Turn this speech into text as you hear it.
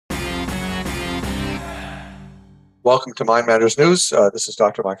Welcome to Mind Matters News. This is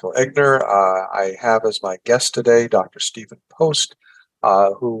Dr. Michael Egner. I have as my guest today Dr. Stephen Post,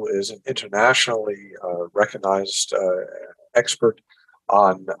 who is an internationally recognized expert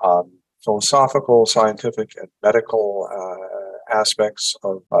on philosophical, scientific, and medical aspects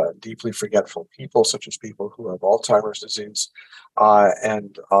of deeply forgetful people, such as people who have Alzheimer's disease.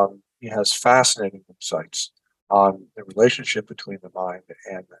 And he has fascinating insights on the relationship between the mind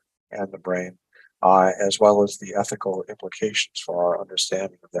and the brain, as well as the ethical implications for our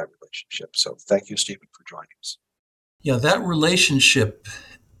understanding of that relationship. So thank you, Stephen, for joining us. Yeah, that relationship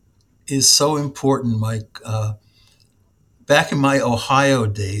is so important, Mike. Back in my Ohio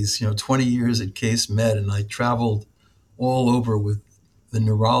days, 20 years at Case Med, and I traveled all over with the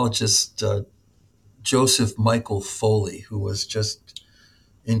neurologist Joseph Michael Foley, who was just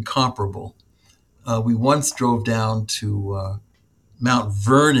incomparable. We once drove down to Mount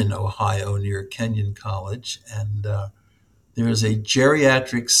Vernon, Ohio, near Kenyon College, and there is a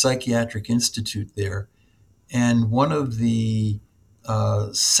geriatric psychiatric institute there. And one of the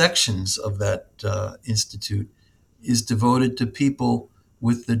sections of that institute is devoted to people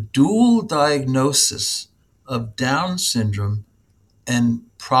with the dual diagnosis of Down syndrome and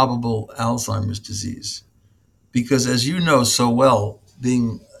probable Alzheimer's disease. Because, as you know so well,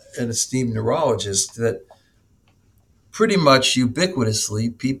 being an esteemed neurologist, that pretty much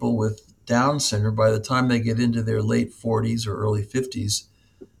ubiquitously people with Down syndrome, by the time they get into their late 40s or early 50s,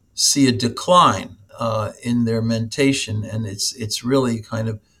 see a decline in their mentation, and it's really kind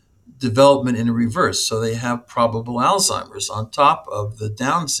of development in reverse. So they have probable Alzheimer's on top of the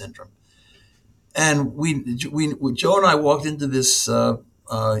Down syndrome. And Joe and I walked into this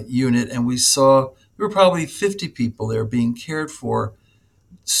unit, and we saw there were probably 50 people there being cared for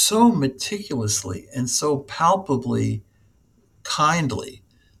so meticulously and so palpably kindly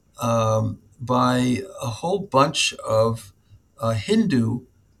by a whole bunch of Hindu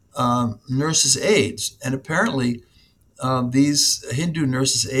nurses' aides. And apparently, these Hindu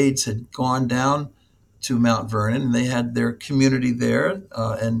nurses' aides had gone down to Mount Vernon, and they had their community there,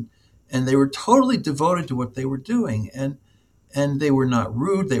 and they were totally devoted to what they were doing, and they were not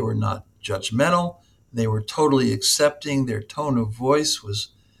rude, they were not judgmental, they were totally accepting. Their tone of voice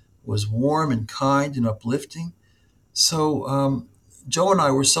was warm and kind and uplifting. So Joe and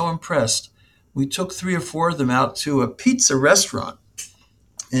I were so impressed. We took three or four of them out to a pizza restaurant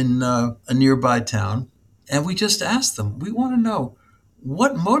in a nearby town, and we just asked them, we want to know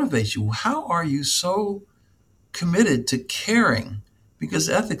what motivates you? How are you so committed to caring? Because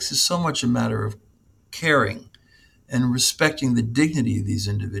ethics is so much a matter of caring and respecting the dignity of these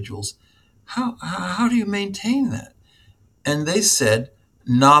individuals. How do you maintain that? And they said,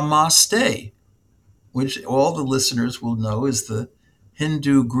 Namaste, which all the listeners will know is the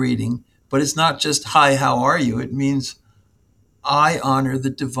Hindu greeting, but it's not just hi, how are you? It means I honor the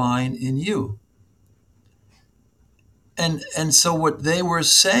divine in you. And so what they were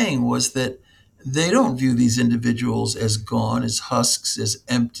saying was that they don't view these individuals as gone, as husks, as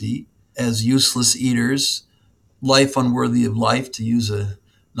empty, as useless eaters, life unworthy of life, to use a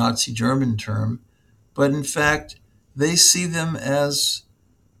Nazi German term, but in fact, they see them as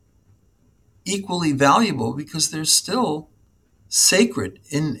equally valuable because they're still sacred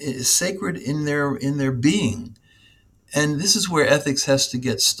in their being. And this is where ethics has to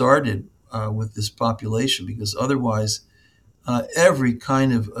get started with this population, because otherwise, every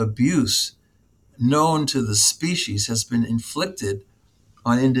kind of abuse known to the species has been inflicted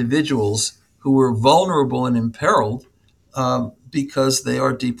on individuals who were vulnerable and imperiled because they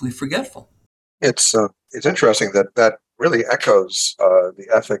are deeply forgetful. It's interesting that that really echoes the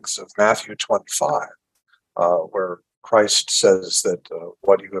ethics of Matthew 25, where Christ says that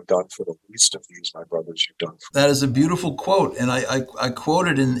what you have done for the least of these, my brothers, you've done for That is a beautiful quote, and I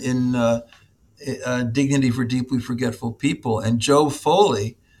quoted in Dignity for Deeply Forgetful People. And Joe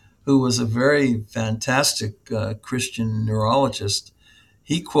Foley, who was a very fantastic Christian neurologist,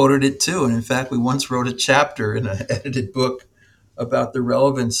 he quoted it too. And in fact, we once wrote a chapter in an edited book about the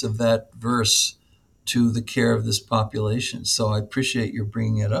relevance of that verse to the care of this population. So I appreciate your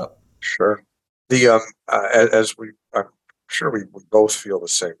bringing it up. sure. The as I'm sure we both feel the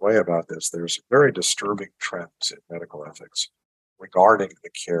same way about this. There's very disturbing trends in medical ethics regarding the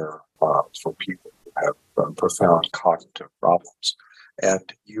care for people who have profound cognitive problems.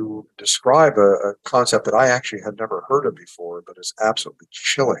 And you describe a concept that I actually had never heard of before, but is absolutely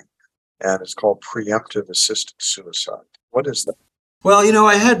chilling. And it's called preemptive assisted suicide. What is that? Well,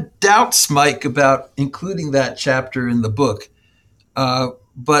 I had doubts, Mike, about including that chapter in the book,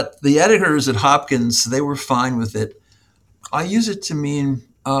 but the editors at Hopkins, they were fine with it. I use it to mean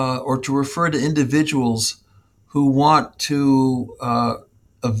or to refer to individuals who want to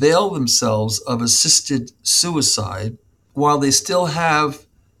avail themselves of assisted suicide while they still have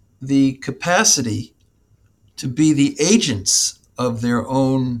the capacity to be the agents of their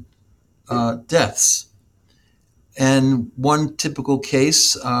own deaths. And one typical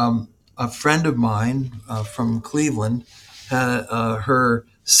case, a friend of mine from Cleveland, her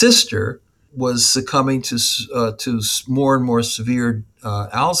sister was succumbing to more and more severe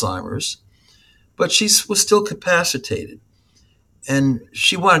Alzheimer's, but she was still capacitated, and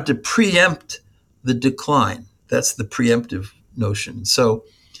she wanted to preempt the decline. That's the preemptive notion. So,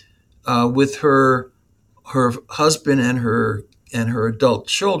 with her husband and her adult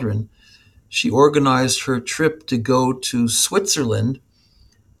children, she organized her trip to go to Switzerland,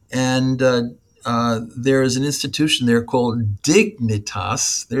 and there is an institution there called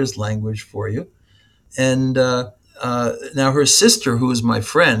Dignitas. There's language for you. And now her sister, who is my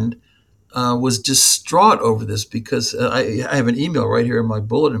friend, was distraught over this because I have an email right here in my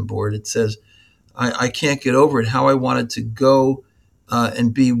bulletin board. It says, I can't get over it, how I wanted to go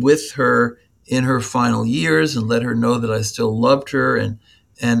and be with her in her final years and let her know that I still loved her. And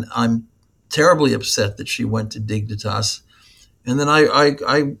I'm terribly upset that she went to Dignitas. And then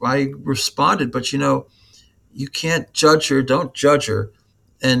I responded, but you can't judge her. Don't judge her.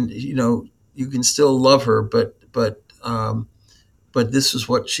 And, you can still love her, but this is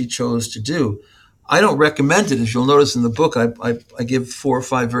what she chose to do. I don't recommend it. As you'll notice in the book, I give 4 or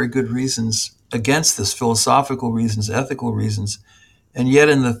 5 very good reasons against this, philosophical reasons, ethical reasons. And yet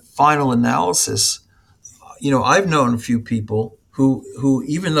in the final analysis, I've known a few people who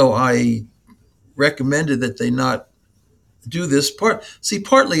even though I recommended that they not do this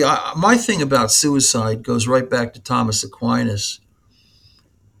partly my thing about suicide goes right back to Thomas Aquinas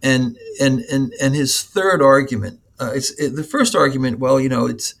and his third argument. The first argument. Well,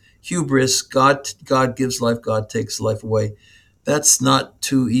 it's hubris. God gives life. God takes life away. That's not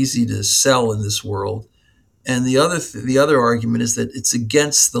too easy to sell in this world. And the other argument is that it's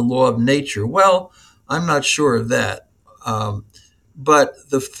against the law of nature. Well, I'm not sure of that. But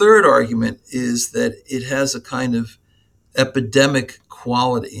the third argument is that it has a kind of epidemic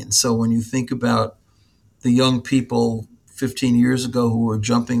quality. And so when you think about the young people 15 years ago who were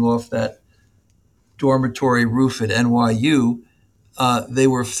jumping off that dormitory roof at NYU, they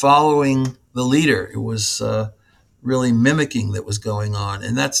were following the leader. It was really mimicking that was going on.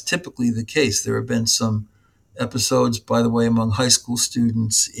 And that's typically the case. There have been some episodes, by the way, among high school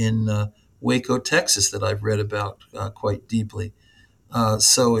students in Waco, Texas, that I've read about quite deeply.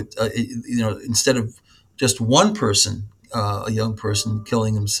 Instead of just one person, a young person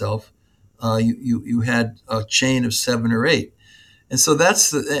killing himself, you had a chain of 7 or 8. And so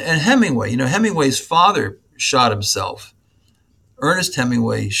and Hemingway, Hemingway's father shot himself. Ernest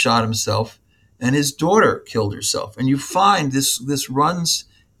Hemingway shot himself, and his daughter killed herself. And you find this runs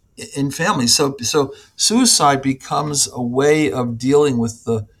in families. So suicide becomes a way of dealing with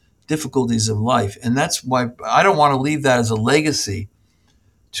the difficulties of life. And that's why I don't want to leave that as a legacy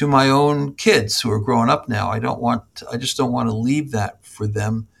to my own kids who are growing up now. I just don't want to leave that for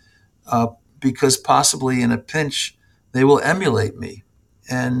them, uh, because possibly in a pinch they will emulate me,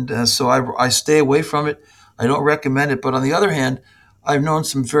 and so I stay away from it. I don't recommend it. But on the other hand, I've known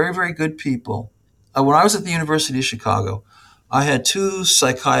some very, very good people. When I was at the University of Chicago, I had 2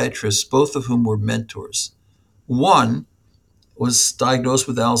 psychiatrists, both of whom were mentors. One was diagnosed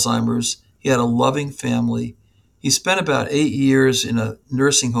with Alzheimer's. He had a loving family. He spent about 8 years in a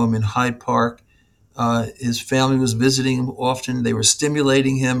nursing home in Hyde Park. His family was visiting him often. They were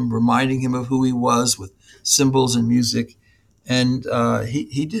stimulating him, reminding him of who he was with symbols and music. And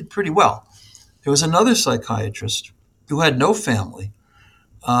he did pretty well. There was another psychiatrist who had no family,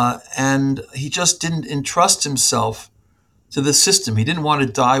 and he just didn't entrust himself to the system. He didn't want to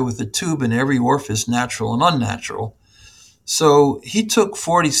die with a tube in every orifice, natural and unnatural. So he took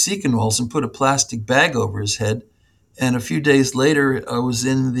 40 Secanols and put a plastic bag over his head. And a few days later, I was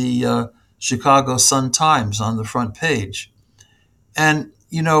in the Chicago Sun-Times on the front page. And,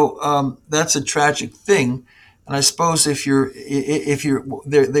 that's a tragic thing. And I suppose we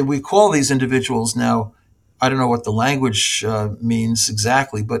call these individuals now, I don't know what the language means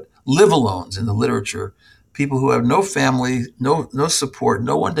exactly, but live-alones in the literature, people who have no family, no support,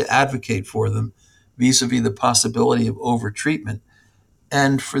 no one to advocate for them vis-a-vis the possibility of overtreatment.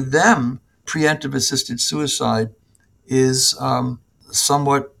 And for them, preemptive assisted suicide is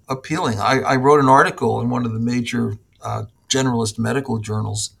somewhat appealing. I wrote an article in one of the major generalist medical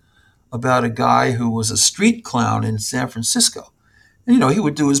journals about a guy who was a street clown in San Francisco. And, he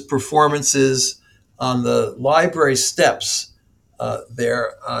would do his performances on the library steps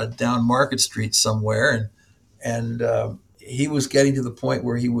there down Market Street somewhere. and he was getting to the point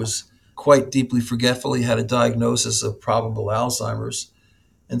where he was quite deeply forgetful. He had a diagnosis of probable Alzheimer's,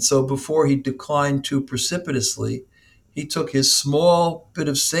 and so before he declined too precipitously, he took his small bit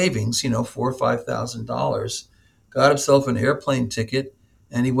of savings, $4,000 or $5,000, got himself an airplane ticket,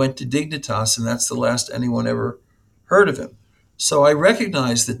 and he went to Dignitas, and that's the last anyone ever heard of him. So I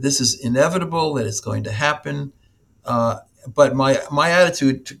recognize that this is inevitable, that it's going to happen. Uh, but my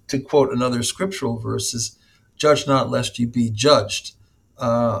attitude, to quote another scriptural verse, is "Judge not, lest you be judged."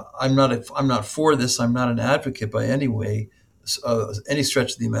 I'm not for this. I'm not an advocate by any way, any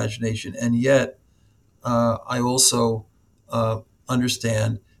stretch of the imagination, and yet I also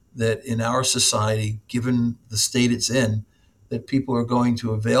understand that in our society, given the state it's in, that people are going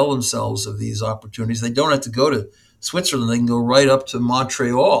to avail themselves of these opportunities. They don't have to go to Switzerland; they can go right up to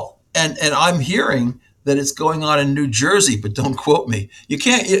Montreal. And I'm hearing that it's going on in New Jersey, but don't quote me. You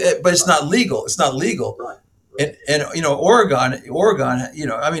can't, but it's not legal. It's not legal. Right. And Oregon,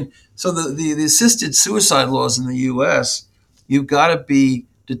 I mean, so the assisted suicide laws in the U.S., you've got to be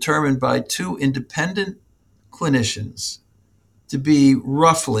determined by two independent clinicians to be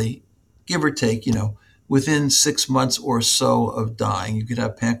roughly, give or take, within 6 months or so of dying. You could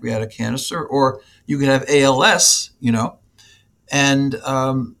have pancreatic cancer, or you could have ALS, and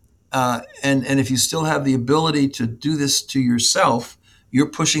and if you still have the ability to do this to yourself, you're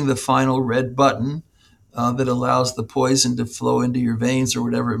pushing the final red button that allows the poison to flow into your veins or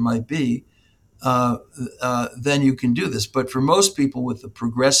whatever it might be. Uh, then you can do this. But for most people with the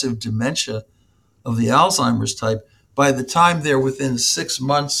progressive dementia of the Alzheimer's type, by the time they're within 6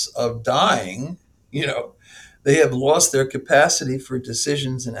 months of dying, you know, they have lost their capacity for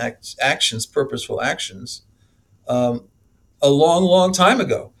decisions and actions, purposeful actions, um, a long, long time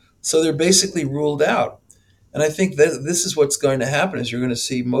ago. So they're basically ruled out. And I think that this is what's going to happen: is you're going to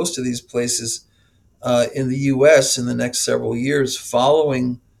see most of these places in the U.S. in the next several years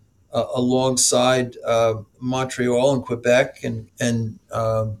following alongside Montreal and Quebec and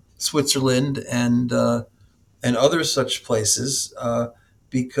Switzerland and other such places,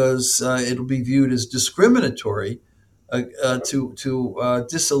 because it'll be viewed as discriminatory to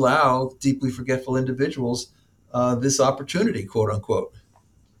disallow deeply forgetful individuals this opportunity, quote unquote.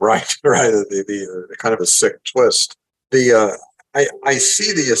 Right, right. The kind of a sick twist. The I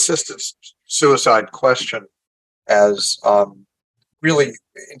see the assisted suicide question as really,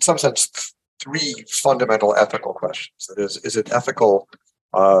 in some sense, three fundamental ethical questions. That is it ethical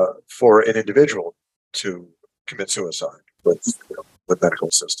for an individual to commit suicide with medical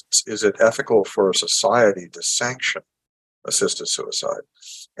assistance? Is it ethical for a society to sanction assisted suicide?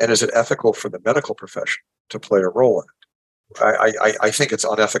 And is it ethical for the medical profession to play a role in it? I think it's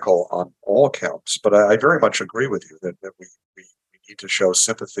unethical on all counts, but I very much agree with you that we need to show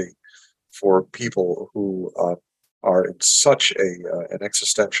sympathy for people who are in such an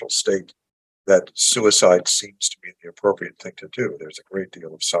existential state that suicide seems to be the appropriate thing to do. There's a great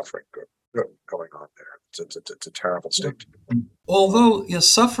deal of suffering going on there. It's a terrible state to be in. Although, yes,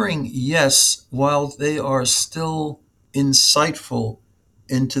 suffering, yes, while they are still insightful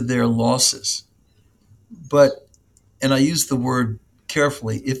into their losses. But, and I use the word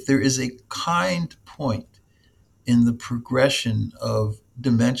carefully, if there is a kind point in the progression of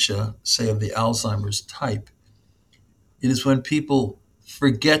dementia, say of the Alzheimer's type, it is when people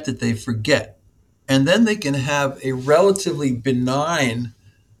forget that they forget. And then they can have a relatively benign,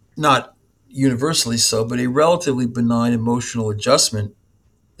 not universally so, but a relatively benign emotional adjustment.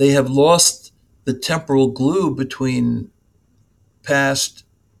 They have lost the temporal glue between past,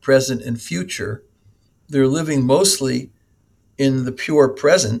 present, and future. They're living mostly in the pure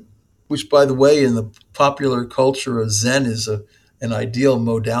present, which, by the way, in the popular culture of Zen is an ideal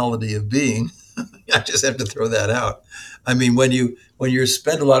modality of being. I just have to throw that out. I mean, when you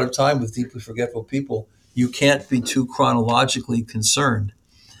spend a lot of time with deeply forgetful people, you can't be too chronologically concerned.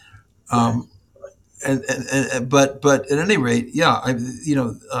 Right. Um, but at any rate, yeah,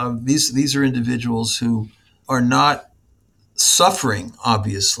 these are individuals who are not suffering.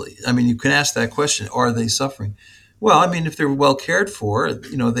 Obviously, I mean, you can ask that question: are they suffering? Well, I mean, if they're well cared for,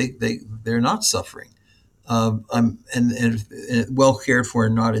 they're not suffering. And well cared for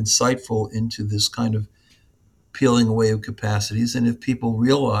and not insightful into this kind of peeling away of capacities. And if people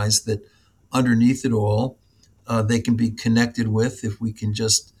realize that underneath it all, they can be connected with, if we can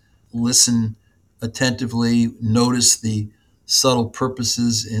just listen attentively, notice the subtle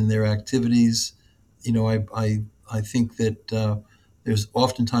purposes in their activities. I think that there's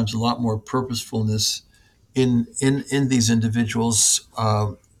oftentimes a lot more purposefulness in these individuals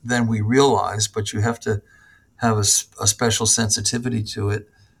than we realize, but you have to have a special sensitivity to it.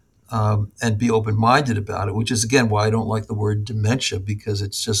 and be open minded about it, which is, again, why I don't like the word dementia, because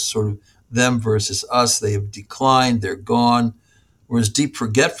it's just sort of them versus us. They have declined, they're gone. Whereas deep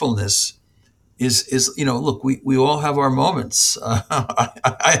forgetfulness is look, we all have our moments.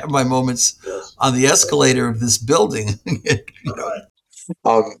 I have my moments Yes. on the escalator of this building. you know.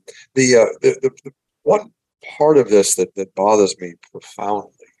 Um, the one part of this that bothers me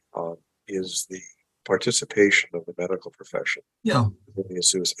profoundly is the participation of the medical profession Yeah. in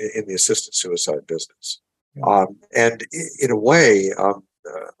the assisted suicide business. Yeah. And in a way,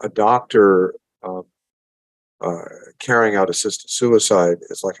 a doctor um, uh, carrying out assisted suicide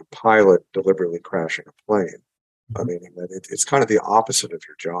is like a pilot deliberately crashing a plane. I Mhm. mean, that it's kind of the opposite of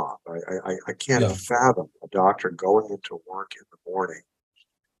your job. I can't Yeah. fathom a doctor going into work in the morning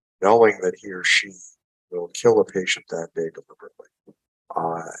knowing that he or she will kill a patient that day deliberately.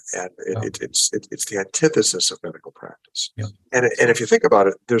 And Yeah. it's the antithesis of medical practice. Yeah. And if you think about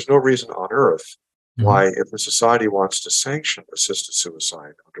it, there's no reason on earth Mhm. why, if the society wants to sanction assisted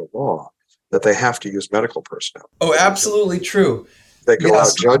suicide under law, that they have to use medical personnel. Oh, absolutely true. They could allow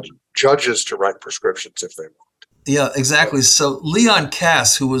Yes. judges to write prescriptions if they want. Yeah, But, exactly. So Leon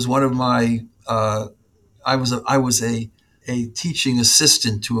Cass, who was one of my, I was a teaching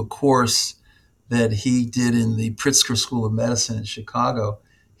assistant to a course that he did in the Pritzker School of Medicine in Chicago.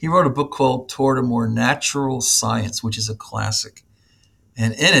 He wrote a book called Toward a More Natural Science, which is a classic.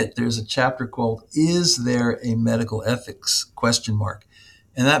 And in it, there's a chapter called "Is There a Medical Ethics?" question mark.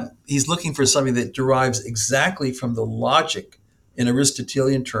 And that he's looking for something that derives exactly from the logic in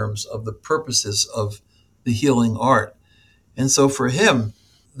Aristotelian terms of the purposes of the healing art. And so for him,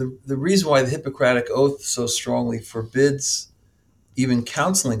 the reason why the Hippocratic Oath so strongly forbids even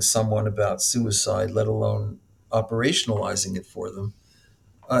counseling someone about suicide, let alone operationalizing it for them,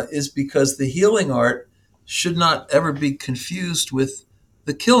 is because the healing art should not ever be confused with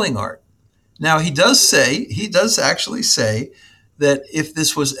the killing art. Now, he does actually say that if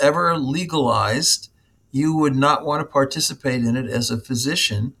this was ever legalized, you would not want to participate in it as a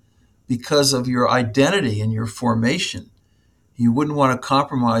physician because of your identity and your formation. You wouldn't want to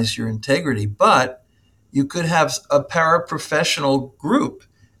compromise your integrity, but you could have a paraprofessional group.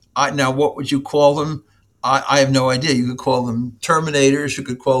 Now, what would you call them? I have no idea. You could call them terminators. You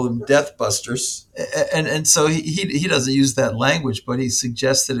could call them death busters. And so he doesn't use that language, but he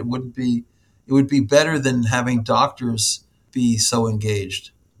suggests that it would be better than having doctors be so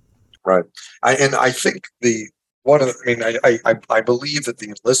engaged. right. And I think the one of the, I mean, I believe that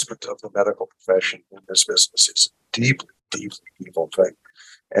the enlistment of the medical profession in this business is a deeply, deeply evil thing.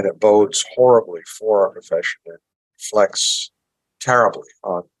 And it bodes horribly for our profession and reflects terribly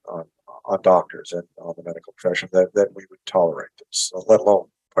on doctors and on the medical profession that we would tolerate this, let alone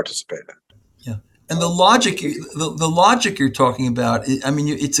participate in it. Yeah. And Um, the logic you're talking about, I mean,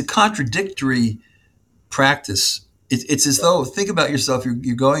 it's a contradictory practice. It's as though, think about yourself,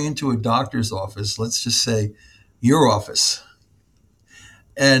 you're going into a doctor's office, let's just say your office,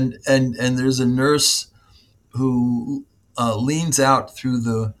 and there's a nurse who leans out through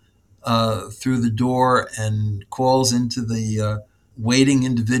the door and calls into the waiting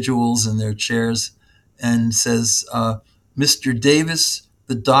individuals in their chairs and says, "Mr. Davis,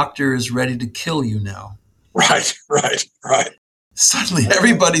 the doctor is ready to kill you now." right, right, right. Suddenly,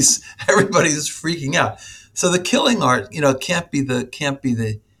 everybody's freaking out. So the killing art, can't be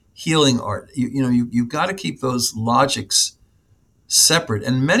the healing art. You've got to keep those logics separate.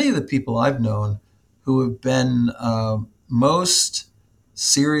 And many of the people I've known who have been most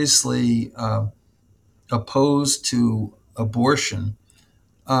seriously opposed to abortion,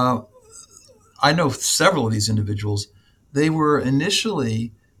 uh, I know several of these individuals. They were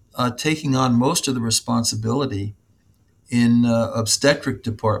initially taking on most of the responsibility in obstetric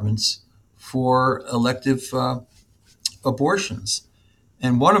departments for elective abortions.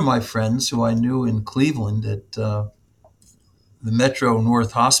 And one of my friends, who I knew in Cleveland at the Metro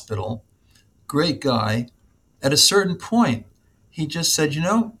North Hospital, great guy, at a certain point, he just said,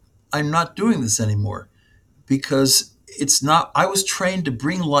 I'm not doing this anymore because it's not, I was trained to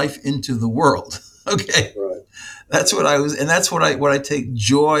bring life into the world. Okay. Right. That's what I was, and that's what I take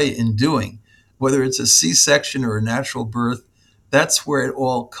joy in doing, whether it's a C-section or a natural birth. That's where it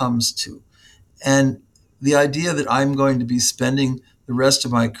all comes to. And the idea that I'm going to be spending the rest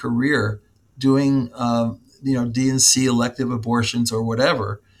of my career doing, D&C elective abortions or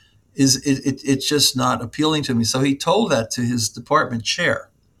whatever, it's just not appealing to me. So he told that to his department chair,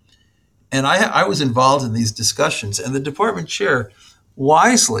 and I was involved in these discussions. And the department chair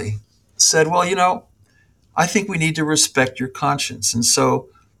wisely said, "Well, I think we need to respect your conscience." And so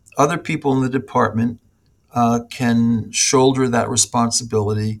other people in the department can shoulder that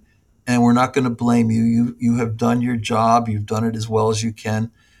responsibility and we're not going to blame you. You have done your job. You've done it as well as you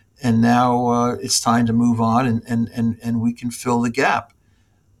can, and now it's time to move on, and we can fill the gap.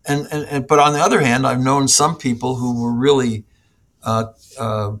 And but on the other hand, I've known some people who were really uh,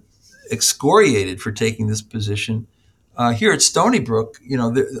 uh, excoriated for taking this position. Here at Stony Brook,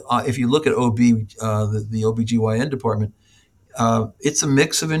 if you look at the OBGYN department, it's a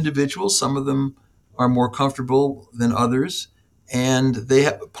mix of individuals. Some of them are more comfortable than others, and they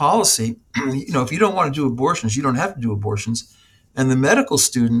have a policy. If you don't want to do abortions, you don't have to do abortions. And the medical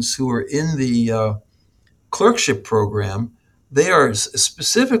students who are in the clerkship program, they are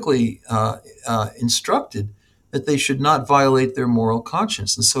specifically instructed that they should not violate their moral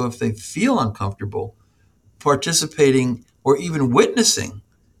conscience. And so if they feel uncomfortable participating or even witnessing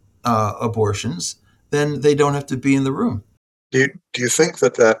abortions, then they don't have to be in the room. Do you think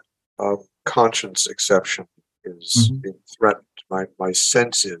that conscience exception is Mhm. being threatened? My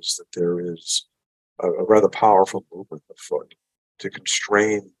sense is that there is a rather powerful movement afoot to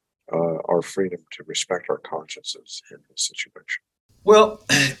constrain our freedom to respect our consciences in this situation. Well,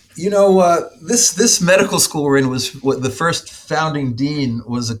 this medical school we're in was what the first founding dean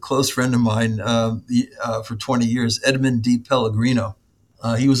was a close friend of mine for 20 years, Edmund D. Pellegrino.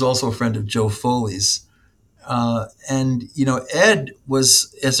 He was also a friend of Joe Foley's. And Ed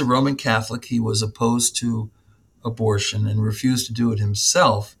was, as a Roman Catholic, he was opposed to abortion and refused to do it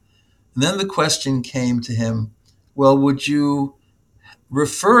himself. And then the question came to him, well, would you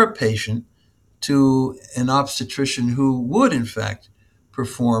refer a patient to an obstetrician who would, in fact,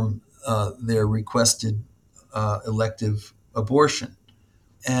 perform their requested elective abortion?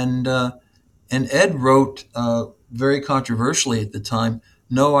 And and Ed wrote very controversially at the time,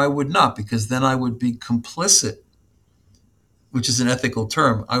 "No, I would not, because then I would be complicit," which is an ethical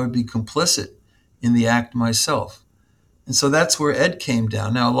term. I would be complicit in the act myself. And so that's where Ed came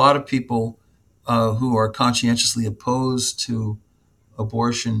down. Now, a lot of people who are conscientiously opposed to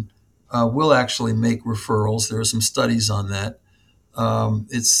abortion will actually make referrals. There are some studies on that.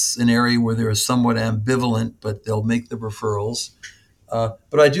 It's an area where they're somewhat ambivalent, but they'll make the referrals.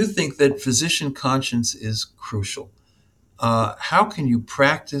 But I do think that physician conscience is crucial. How can you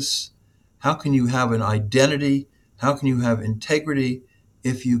practice? How can you have an identity? How can you have integrity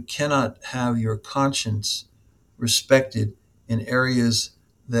if you cannot have your conscience respected in areas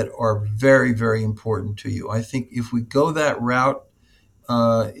that are very, very important to you? I think if we go that route,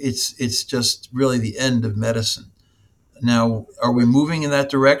 it's just really the end of medicine. Now, are we moving in that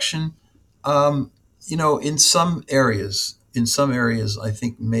direction? Um, in some areas, I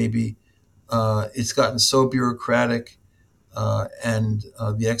think maybe it's gotten so bureaucratic, and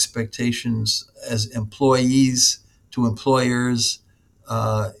the expectations as employees to employers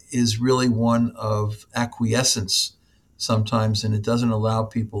is really one of acquiescence sometimes, and it doesn't allow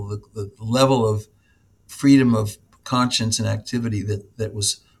people the level of freedom of conscience and activity that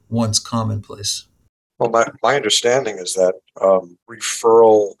was once commonplace. Well, my understanding is that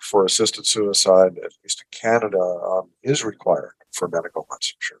referral for assisted suicide, at least in Canada, is required for medical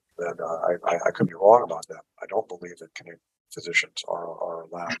licensure. And I could be wrong about that. I don't believe that Canadian physicians are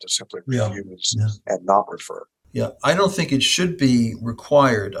allowed to simply Yeah, refuse yeah, and not refer. yeah. I don't think it should be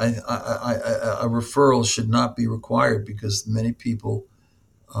required. A referral should not be required because many people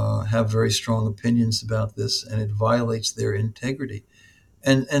have very strong opinions about this, and it violates their integrity.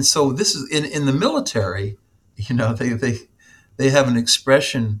 And so this is in the military. They have an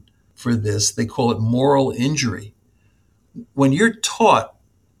expression for this. They call it moral injury. When you're taught,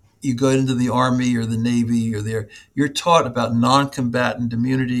 you go into the Army or the Navy or there, you're taught about non-combatant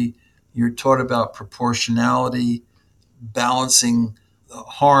immunity. You're taught about proportionality, balancing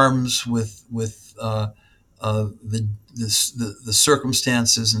harms with the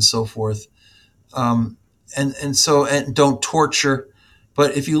circumstances and so forth. Um, and don't torture.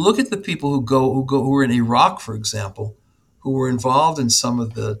 But if you look at the people who were in Iraq, for example, who were involved in some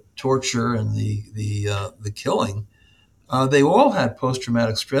of the torture and the killing, they all had post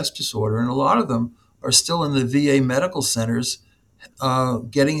traumatic stress disorder, and a lot of them are still in the VA medical centers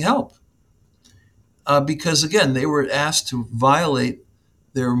getting help because again they were asked to violate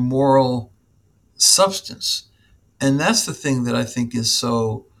their moral substance, and that's the thing that I think is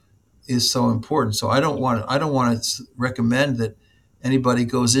so important. So I don't want to recommend that anybody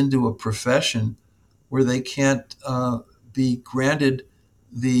goes into a profession where they can't be granted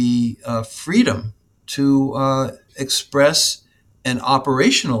the freedom to express and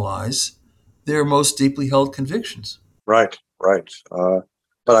operationalize their most deeply held convictions. Right, right.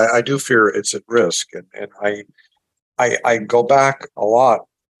 But I do fear it's at risk, and I go back a lot,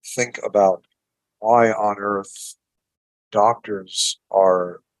 think about why on earth doctors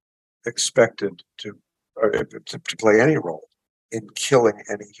are expected to play any role in killing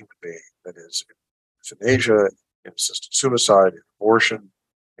any human being. That is, euthanasia, in assisted suicide, in abortion,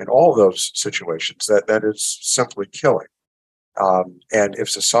 in all those situations. That is simply killing. And if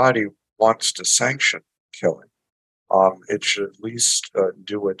society wants to sanction killing, it should at least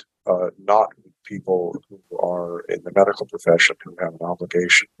do it not with people who are in the medical profession who have an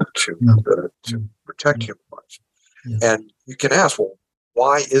obligation Yeah. to protect human life. Yeah. And you can ask, well,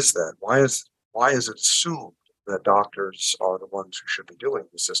 why is that? Why is it assumed that doctors are the ones who should be doing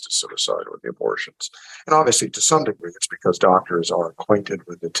the assisted suicide or the abortions? And obviously, to some degree, it's because doctors are acquainted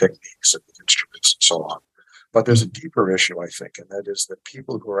with the techniques and the instruments and so on. But there's a deeper issue, I think, and that is that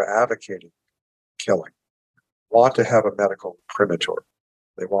people who are advocating killing want to have a medical imprimatur.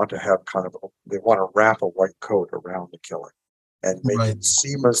 They want to have they want to wrap a white coat around the killing and make Right. it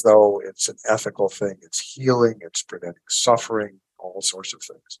seem as though it's an ethical thing, it's healing, it's preventing suffering, all sorts of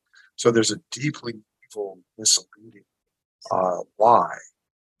things. So there's a deeply evil, misleading lie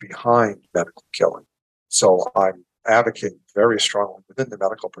behind medical killing. So I'm advocating very strongly within the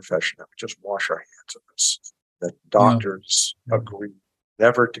medical profession that we just wash our hands of this, that Yeah. doctors agree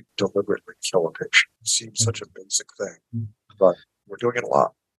never to deliberately kill a patient. It seems such a basic thing, but we're doing it a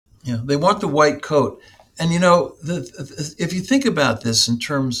lot. Yeah. They want the white coat. And if you think about this in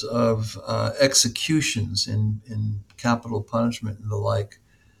terms of executions in capital punishment and the like,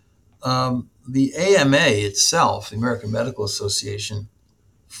 the AMA itself, the American Medical Association,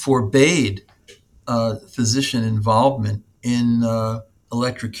 forbade physician involvement in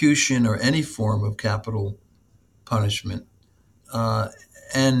electrocution or any form of capital punishment. Uh,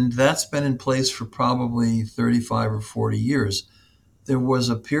 and that's been in place for probably 35 or 40 years. There was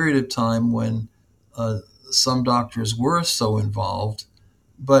a period of time when uh, some doctors were so involved,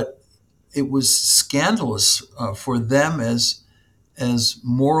 but it was scandalous for them as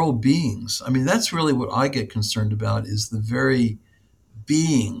moral beings. I mean, that's really what I get concerned about is the very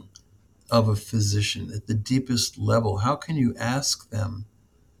being of a physician at the deepest level. How can you ask them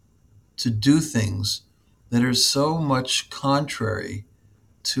to do things that are so much contrary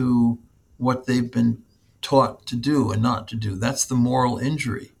to what they've been taught to do and not to do? That's the moral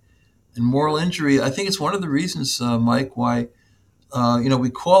injury. And moral injury, I think it's one of the reasons, Mike, why we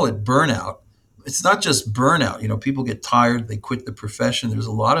call it burnout. It's not just burnout. People get tired, they quit the profession. There's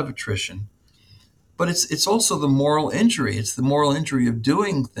a lot of attrition, but it's also the moral injury. It's the moral injury of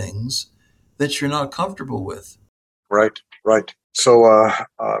doing things that you're not comfortable with. Right, right. So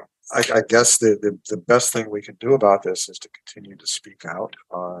I guess the best thing we can do about this is to continue to speak out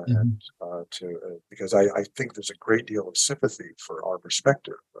and Mhm. because I think there's a great deal of sympathy for our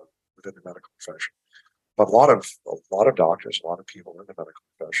perspective within the medical profession. But a lot of doctors, a lot of people in the medical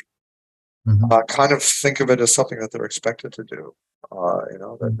profession Mhm. kind of think of it as something that they're expected to do.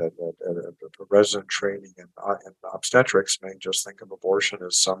 The resident training in obstetrics may just think of abortion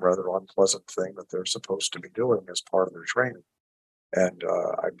as some rather unpleasant thing that they're supposed to be doing as part of their training. And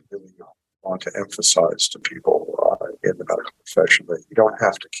I really want to emphasize to people in the medical profession that you don't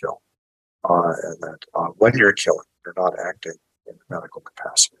have to kill, and that when you're killing, you're not acting in a medical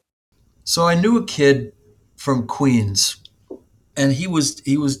capacity. So I knew a kid from Queens, and he was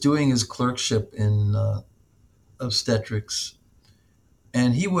doing his clerkship in obstetrics,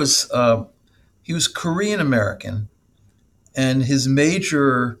 and he was Korean American, and his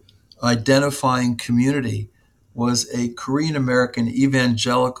major identifying community was a Korean American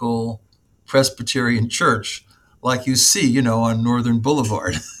evangelical Presbyterian church, like you see, on Northern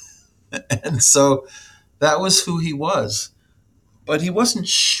Boulevard. And so that was who he was. But he wasn't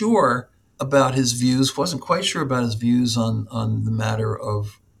sure about his views, wasn't quite sure about his views on the matter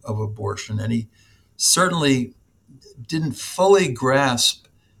of abortion. And he certainly didn't fully grasp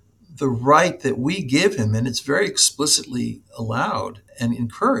the right that we give him, and it's very explicitly allowed and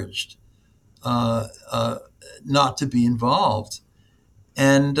encouraged uh, uh, not to be involved.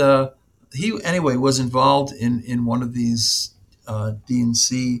 And he, anyway, was involved in one of these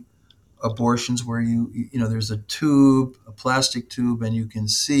DNC abortions where there's a tube, a plastic tube, and you can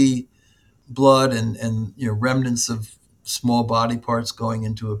see blood and remnants of small body parts going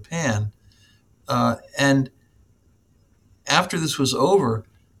into a pan. And after this was over,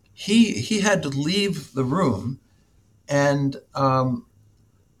 he had to leave the room, and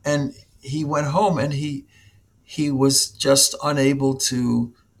he went home, and he was just unable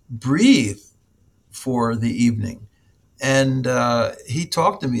to breathe for the evening. And he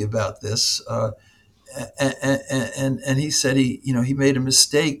talked to me about this, and he said he made a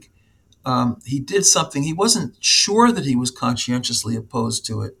mistake. He did something. He wasn't sure that he was conscientiously opposed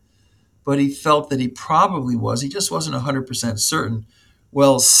to it, but he felt that he probably was. He just wasn't 100% certain.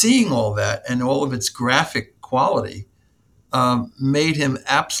 Well, seeing all that and all of its graphic quality made him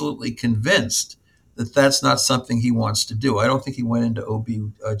absolutely convinced that that's not something he wants to do. I don't think he went into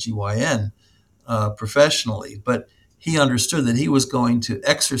OBGYN professionally, but he understood that he was going to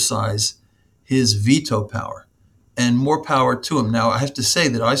exercise his veto power, and more power to him. Now, I have to say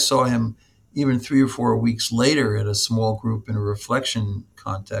that I saw him even 3 or 4 weeks later at a small group in a reflection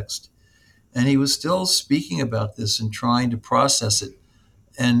context, and he was still speaking about this and trying to process it.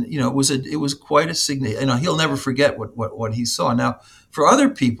 And it was quite a significant. He'll never forget what he saw. Now, for other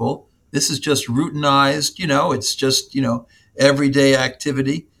people, this is just routinized. It's just everyday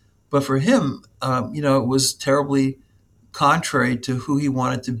activity. But for him, it was terribly contrary to who he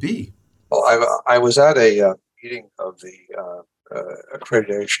wanted to be. Well, I was at a meeting of the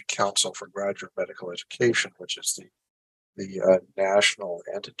Accreditation Council for Graduate Medical Education, which is the national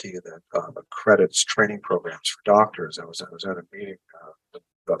entity that accredits training programs for doctors. I was at a meeting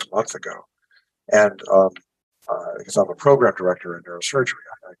about a month ago, and because I'm a program director in neurosurgery,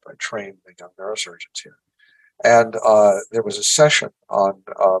 I train the young neurosurgeons here, and there was a session on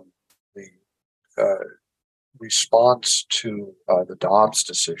the uh, response to the Dobbs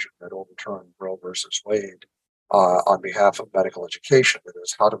decision that overturned Roe versus Wade on behalf of medical education. That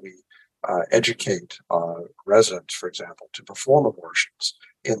is, how do we educate residents, for example, to perform abortions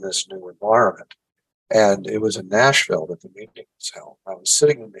in this new environment? And it was in Nashville that the meeting was held. I was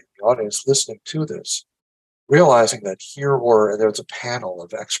sitting in the audience listening to this, realizing that there was a panel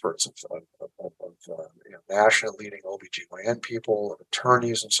of experts national leading OBGYN people,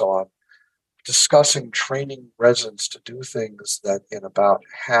 attorneys, and so on, discussing training residents to do things that in about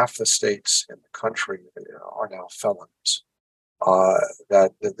half the states in the country are now felonies. Uh,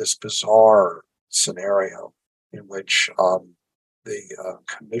 that this bizarre scenario in which the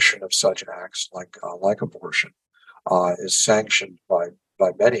commission of such acts, like abortion, is sanctioned by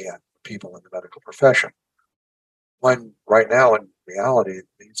many people in the medical profession. When right now, in reality,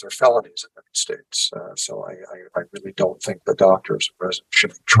 these are felonies in many states. So I really don't think the doctors and residents should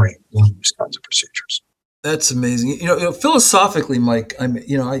be trained Yeah. in these kinds of procedures. That's amazing. Philosophically, Mike,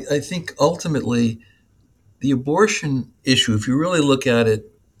 I think ultimately the abortion issue, if you really look at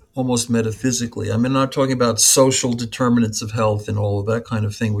it almost metaphysically, I'm not talking about social determinants of health and all of that kind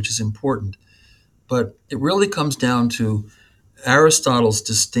of thing, which is important, but it really comes down to Aristotle's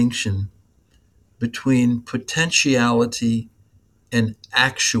distinction between potentiality and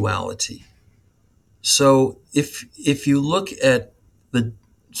actuality. So if you look at the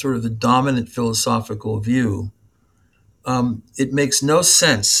sort of the dominant philosophical view, it makes no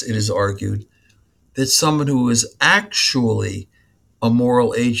sense, it is argued, that someone who is actually a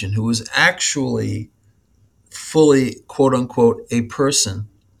moral agent, who is actually fully, quote unquote, a person,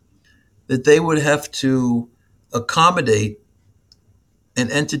 that they would have to accommodate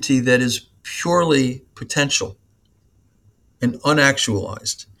an entity that is purely potential and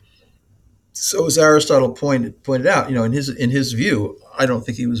unactualized. So, as Aristotle pointed out, in his view, I don't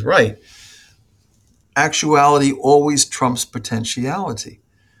think he was right. Actuality always trumps potentiality.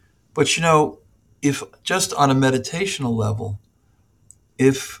 But if just on a meditational level,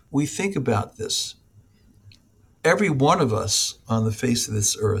 if we think about this, every one of us on the face of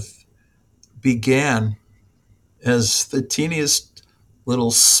this earth began as the teeniest little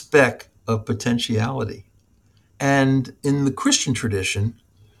speck of potentiality. And in the Christian tradition,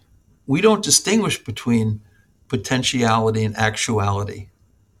 we don't distinguish between potentiality and actuality.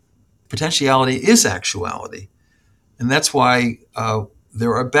 Potentiality is actuality. And that's why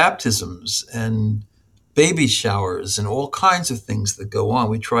there are baptisms and baby showers and all kinds of things that go on.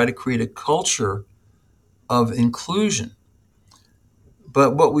 We try to create a culture of inclusion.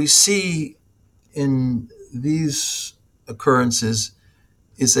 But what we see in these occurrences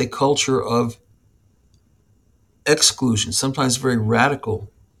is a culture of exclusion, sometimes very radical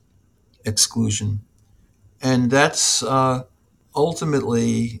exclusion. And that's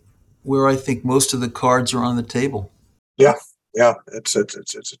ultimately where I think most of the cards are on the table. Yeah, yeah, it's a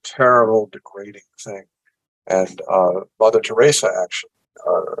terrible, degrading thing. And Mother Teresa actually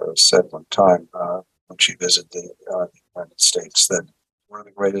said one time when she visited the United States that one of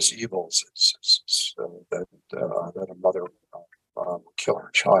the greatest evils that a mother will kill her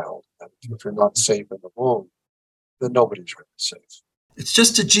child. And if you're not safe in the womb, then nobody's really safe. It's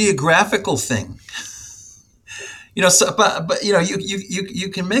just a geographical thing. But you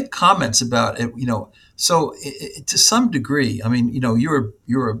can make comments about it. So to some degree,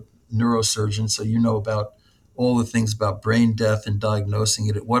 you're a neurosurgeon, so you know about all the things about brain death and diagnosing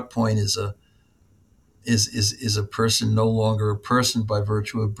it. At what point is a person no longer a person by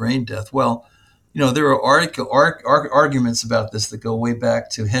virtue of brain death? Well, There are arguments about this that go way back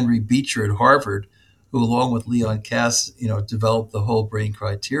to Henry Beecher at Harvard, who, along with Leon Kass, developed the whole brain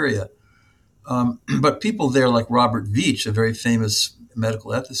criteria. But people there, like Robert Veitch, a very famous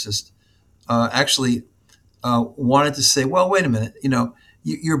medical ethicist, actually wanted to say, well, wait a minute,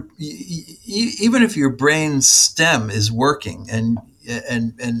 even if your brain stem is working and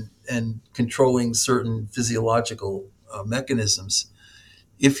controlling certain physiological mechanisms,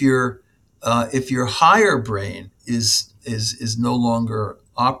 if your higher brain is no longer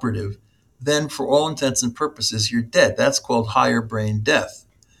operative, then for all intents and purposes, you're dead. That's called higher brain death.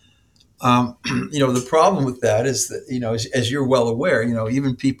 The problem with that is that, as you're well aware,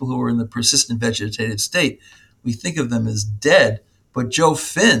 even people who are in the persistent vegetative state, we think of them as dead. But Joe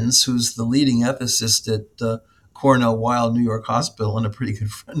Finns, who's the leading ethicist at Cornell Weill New York Hospital and a pretty good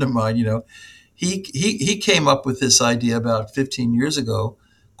friend of mine, he came up with this idea about 15 years ago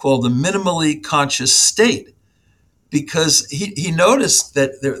called the minimally conscious state, because he noticed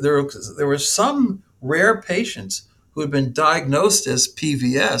that there were some rare patients who had been diagnosed as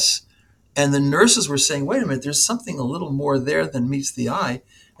PVS, and the nurses were saying, wait a minute, there's something a little more there than meets the eye,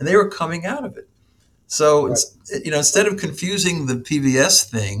 and they were coming out of it. So Right. instead of confusing the PVS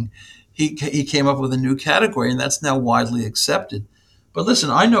thing, he came up with a new category, and that's now widely accepted. But listen,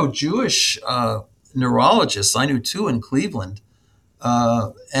 I know Jewish neurologists. I knew two in Cleveland,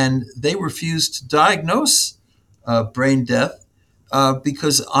 and they refused to diagnose brain death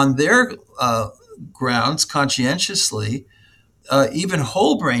because, on their grounds, conscientiously, even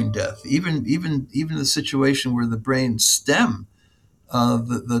whole brain death, even the situation where the brain stem,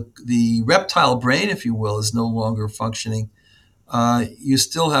 the reptile brain, if you will, is no longer functioning. You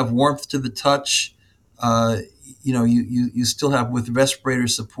still have warmth to the touch. Uh, you still have, with respirator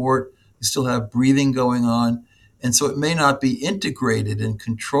support, you still have breathing going on. And so it may not be integrated and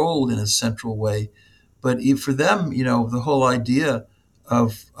controlled in a central way. But for them, the whole idea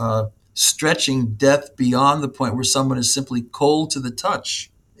of stretching death beyond the point where someone is simply cold to the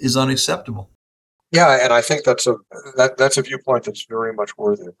touch is unacceptable. Yeah, and I think that's a viewpoint that's very much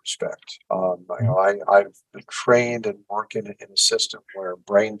worthy of respect. I've been trained and work in a system where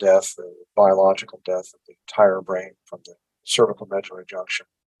brain death, biological death of the entire brain from the cervical medullary junction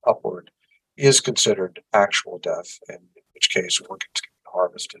upward, is considered actual death, in which case organs can be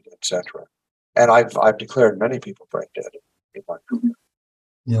harvested, etc. And I've declared many people brain dead in my career,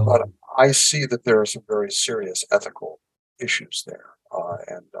 Yeah. but I see that there are some very serious ethical issues there,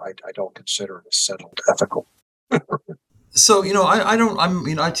 and I don't consider it a settled ethical. So I don't.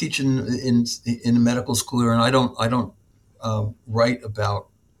 I teach in a medical school here, and I don't write about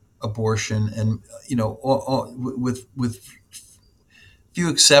abortion, and with few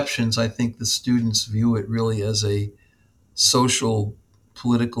exceptions, I think the students view it really as a social,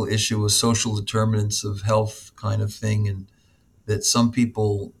 political issue, a social determinants of health kind of thing, and that some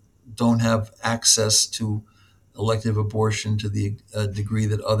people don't have access to elective abortion to the degree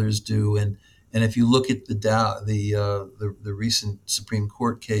that others do. And if you look at the recent Supreme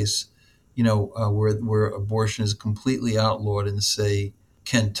Court case, where abortion is completely outlawed in, say,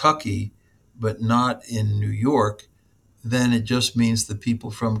 Kentucky, but not in New York, then it just means the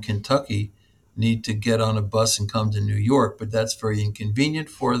people from Kentucky need to get on a bus and come to New York. But that's very inconvenient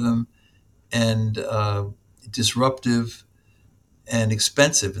for them and disruptive and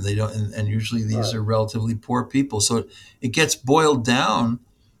expensive, and they don't. And usually these Right. are relatively poor people. So it gets boiled down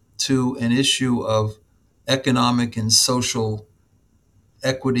to an issue of economic and social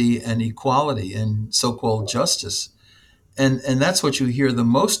equity and equality and so-called justice, and that's what you hear the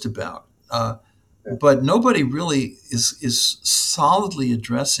most about. Yeah, But nobody really is solidly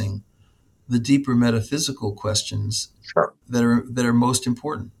addressing the deeper metaphysical questions sure. that are most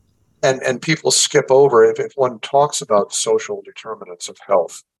important. And people skip over if one talks about social determinants of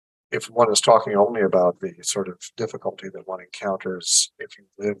health, if one is talking only about the sort of difficulty that one encounters if you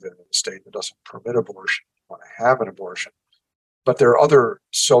live in a state that doesn't permit abortion, you want to have an abortion. But there are other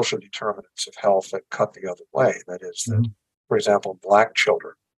social determinants of health that cut the other way. That is that, Mhm. for example, Black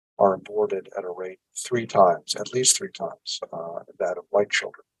children are aborted at a rate three times, at least three times, that of white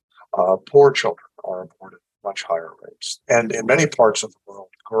children. Poor children are aborted at much higher rates. And in many parts of the world,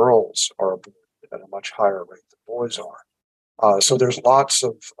 girls are aborted at a much higher rate than boys are. So there's lots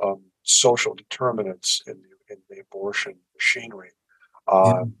of social determinants in the abortion machinery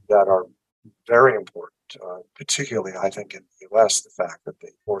Yeah, that are very important, particularly, I think, in the US, the fact that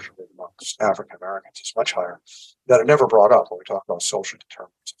the abortion rate amongst African Americans is much higher, that are never brought up when we talk about social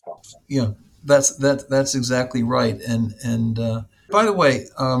determinants of health. yeah, that's exactly right. And by the way,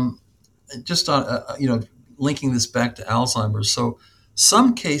 just on linking this back to Alzheimer's. So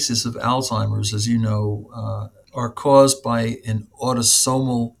Some cases of Alzheimer's, as you know, are caused by an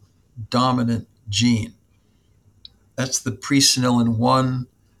autosomal dominant gene. That's the presenilin 1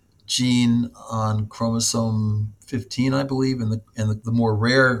 gene on chromosome 15, I believe, and the more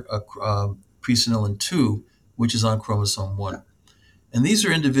rare presenilin 2, which is on chromosome 1. And these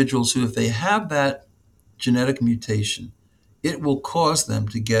are individuals who, if they have that genetic mutation, it will cause them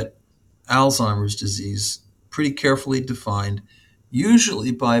to get Alzheimer's disease, pretty carefully defined,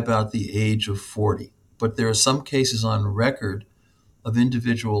 usually by about the age of 40. But there are some cases on record of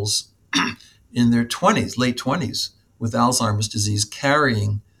individuals in their 20s, late 20s, with Alzheimer's disease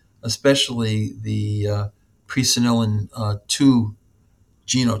carrying especially the presenilin 2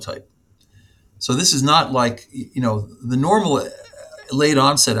 genotype. So this is not like, the normal late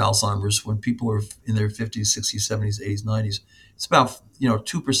onset Alzheimer's when people are in their 50s, 60s, 70s, 80s, 90s. It's about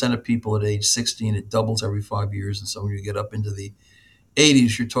 2% of people at age 60, and it doubles every 5 years. And so when you get up into the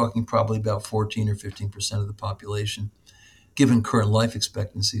 80s, you're talking probably about 14 or 15% of the population, given current life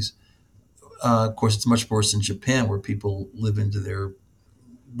expectancies. Of course, it's much worse in Japan, where people live into their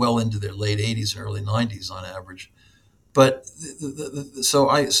late 80s and early 90s on average. But so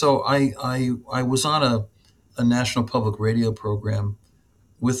I was on a national public radio program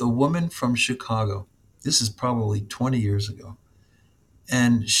with a woman from Chicago. This is probably 20 years ago.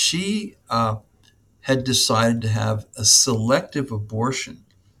 And she had decided to have a selective abortion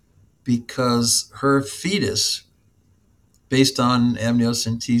because her fetus, based on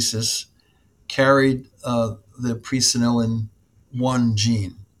amniocentesis, carried the presenilin 1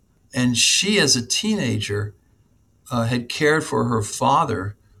 gene. And she, as a teenager, had cared for her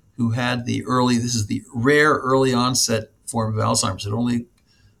father, who had this is the rare early onset form of Alzheimer's. It only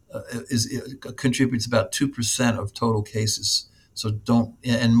contributes about 2% of total cases. So don't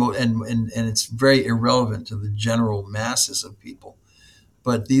and it's very irrelevant to the general masses of people.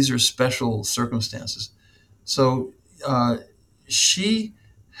 But these are special circumstances. So she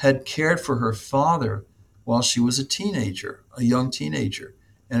had cared for her father while she was a young teenager,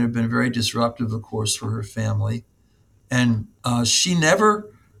 and had been very disruptive, of course, for her family. And she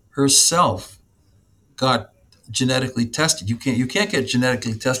never herself got genetically tested. You can't get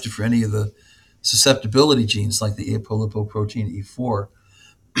genetically tested for any of the susceptibility genes like the apolipoprotein E4,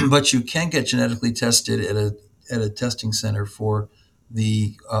 but you can get genetically tested at a testing center for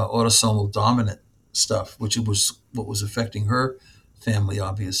the autosomal dominant stuff, which was what was affecting her family,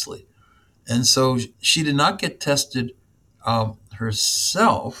 obviously. And so she did not get tested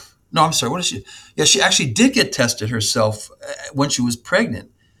herself. No, I'm sorry. What is she? Yeah, she actually did get tested herself when she was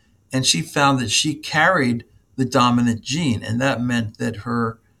pregnant, and she found that she carried the dominant gene, and that meant that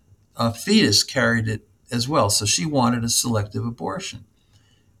her fetus carried it as well. So she wanted a selective abortion.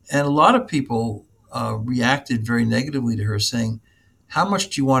 And a lot of people reacted very negatively to her, saying, "How much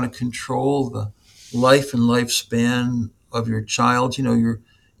do you want to control the life and lifespan of your child?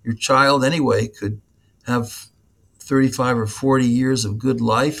 Your child anyway could have 35 or 40 years of good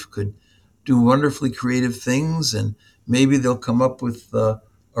life, could do wonderfully creative things, and maybe they'll come up with a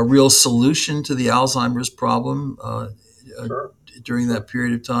real solution to the Alzheimer's problem uh, Sure. during that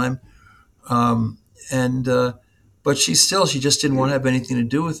period of time." Um, and But she just didn't want to have anything to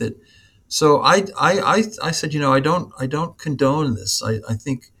do with it. So I said, I don't condone this. I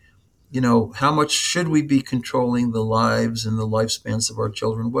think, how much should we be controlling the lives and the lifespans of our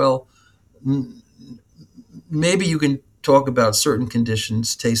children? Well, maybe you can talk about certain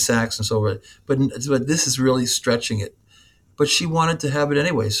conditions, Tay Sachs and so on, but this is really stretching it. But she wanted to have it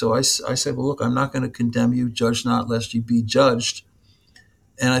anyway. So I said, well, look, I'm not going to condemn you. Judge not, lest you be judged.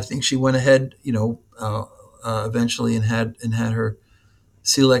 And I think she went ahead, eventually, and had her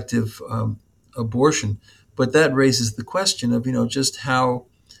selective abortion. But that raises the question of, just how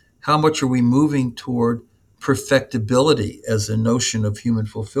much are we moving toward perfectibility as a notion of human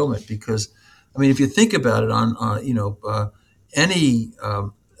fulfillment? Because, I mean, if you think about it, on any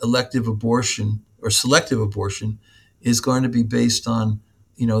elective abortion or selective abortion is going to be based on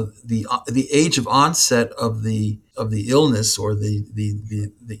the age of onset of the illness, or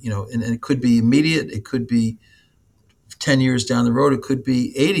and it could be immediate, it could be 10 years down the road, it could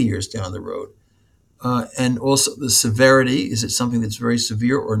be 80 years down the road. And also the severity, is it something that's very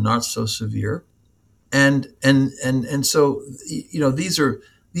severe or not so severe? And so these are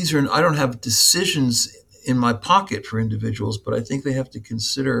I don't have decisions in my pocket for individuals, but I think they have to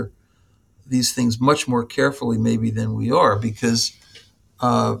consider these things much more carefully maybe than we are, because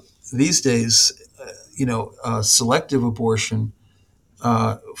uh, these days, selective abortion when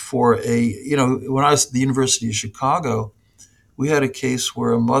I was at the University of Chicago, we had a case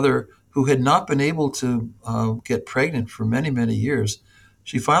where a mother who had not been able to get pregnant for many, many years.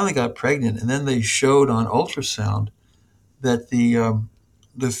 She finally got pregnant, and then they showed on ultrasound that the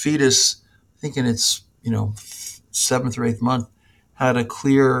fetus, I think in its seventh or eighth month, had a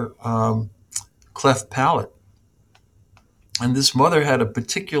clear cleft palate, and this mother had a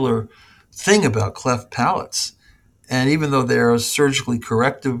particular thing about cleft palates. And even though they are surgically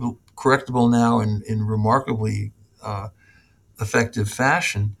correctable now in remarkably effective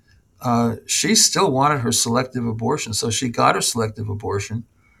fashion, she still wanted her selective abortion. So she got her selective abortion,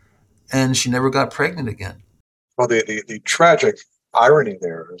 and she never got pregnant again. Well, the tragic irony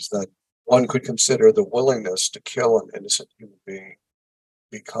there is that one could consider the willingness to kill an innocent human being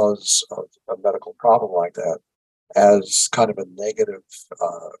because of a medical problem like that as kind of a negative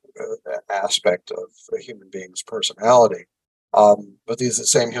aspect of a human being's personality. But these are the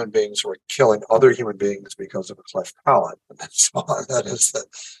same human beings who are killing other human beings because of a cleft palate. And so that is the,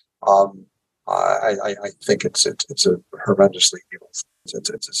 I think it's a horrendously evil thing.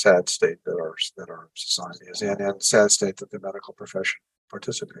 It's a sad state that our society is in, and a sad state that the medical profession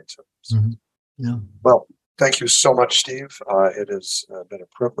participates in. So, Yeah. well, thank you so much, Steve. It has been a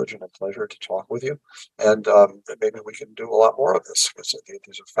privilege and a pleasure to talk with you, and maybe we can do a lot more of this because I think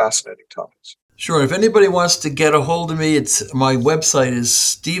these are fascinating topics. Sure. If anybody wants to get a hold of me, my website is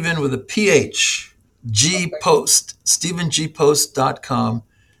Stephen with a PH, G Post, StephenGPost.com.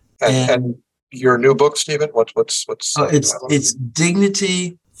 And your new book, Stephen, what's it's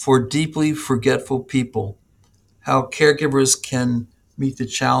Dignity for Deeply Forgetful People: How Caregivers Can Meet the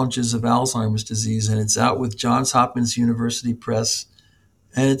Challenges of Alzheimer's Disease, and it's out with Johns Hopkins University Press,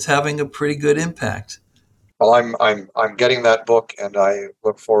 and it's having a pretty good impact. Well, I'm getting that book, and I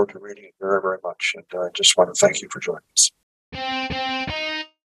look forward to reading it very, very much. And I just want to thank you for joining us.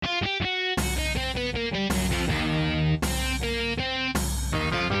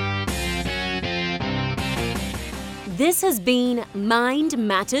 This has been Mind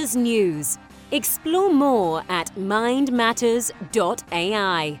Matters News. Explore more at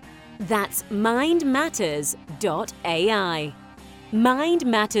mindmatters.ai. That's mindmatters.ai. Mind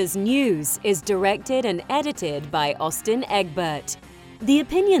Matters News is directed and edited by Austin Egbert. The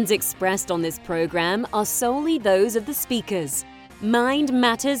opinions expressed on this program are solely those of the speakers. Mind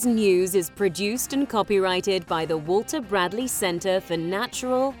Matters News is produced and copyrighted by the Walter Bradley Center for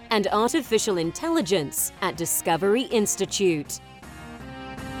Natural and Artificial Intelligence at Discovery Institute.